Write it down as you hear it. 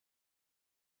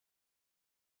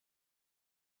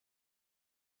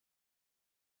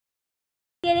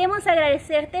Queremos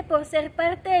agradecerte por ser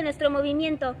parte de nuestro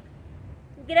movimiento.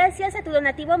 Gracias a tu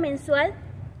donativo mensual,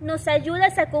 nos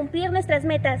ayudas a cumplir nuestras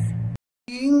metas.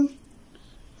 Sin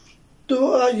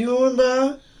tu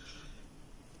ayuda,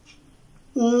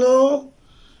 no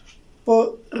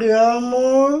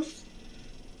podríamos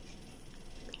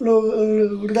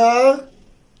lograr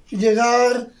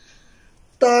llegar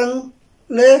tan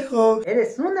lejos.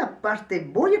 Eres una parte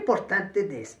muy importante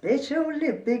de Special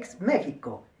Olympics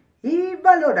México y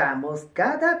valoramos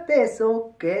cada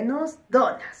peso que nos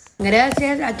donas.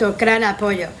 Gracias a tu gran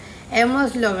apoyo,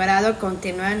 hemos logrado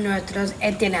continuar nuestros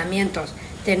entrenamientos,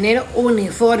 tener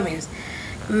uniformes,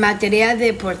 material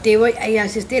deportivo y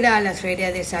asistir a las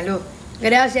ferias de salud.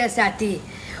 Gracias a ti,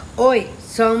 hoy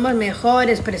somos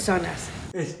mejores personas.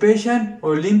 Special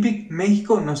Olympics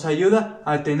México nos ayuda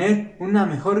a tener una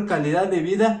mejor calidad de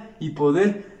vida y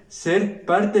poder ser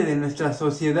parte de nuestra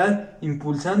sociedad,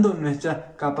 impulsando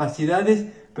nuestras capacidades,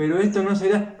 pero esto no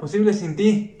será posible sin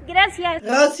ti. Gracias.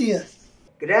 Gracias.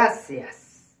 Gracias.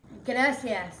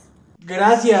 Gracias.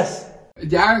 Gracias.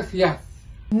 Gracias.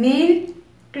 Mil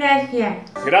gracias.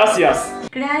 Gracias.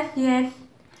 Gracias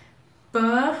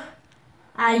por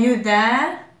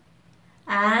ayudar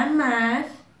a más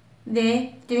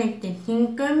de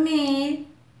 35,000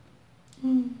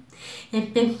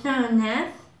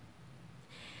 personas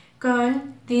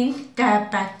con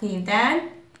discapacidad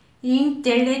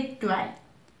intelectual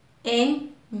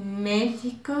en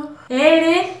México.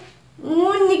 Eres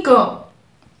único.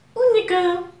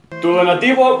 Único. Tu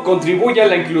donativo contribuye a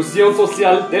la inclusión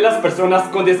social de las personas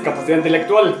con discapacidad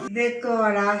intelectual. De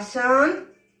corazón,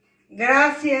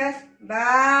 gracias.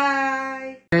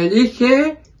 Bye.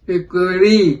 Elige el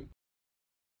colibrí.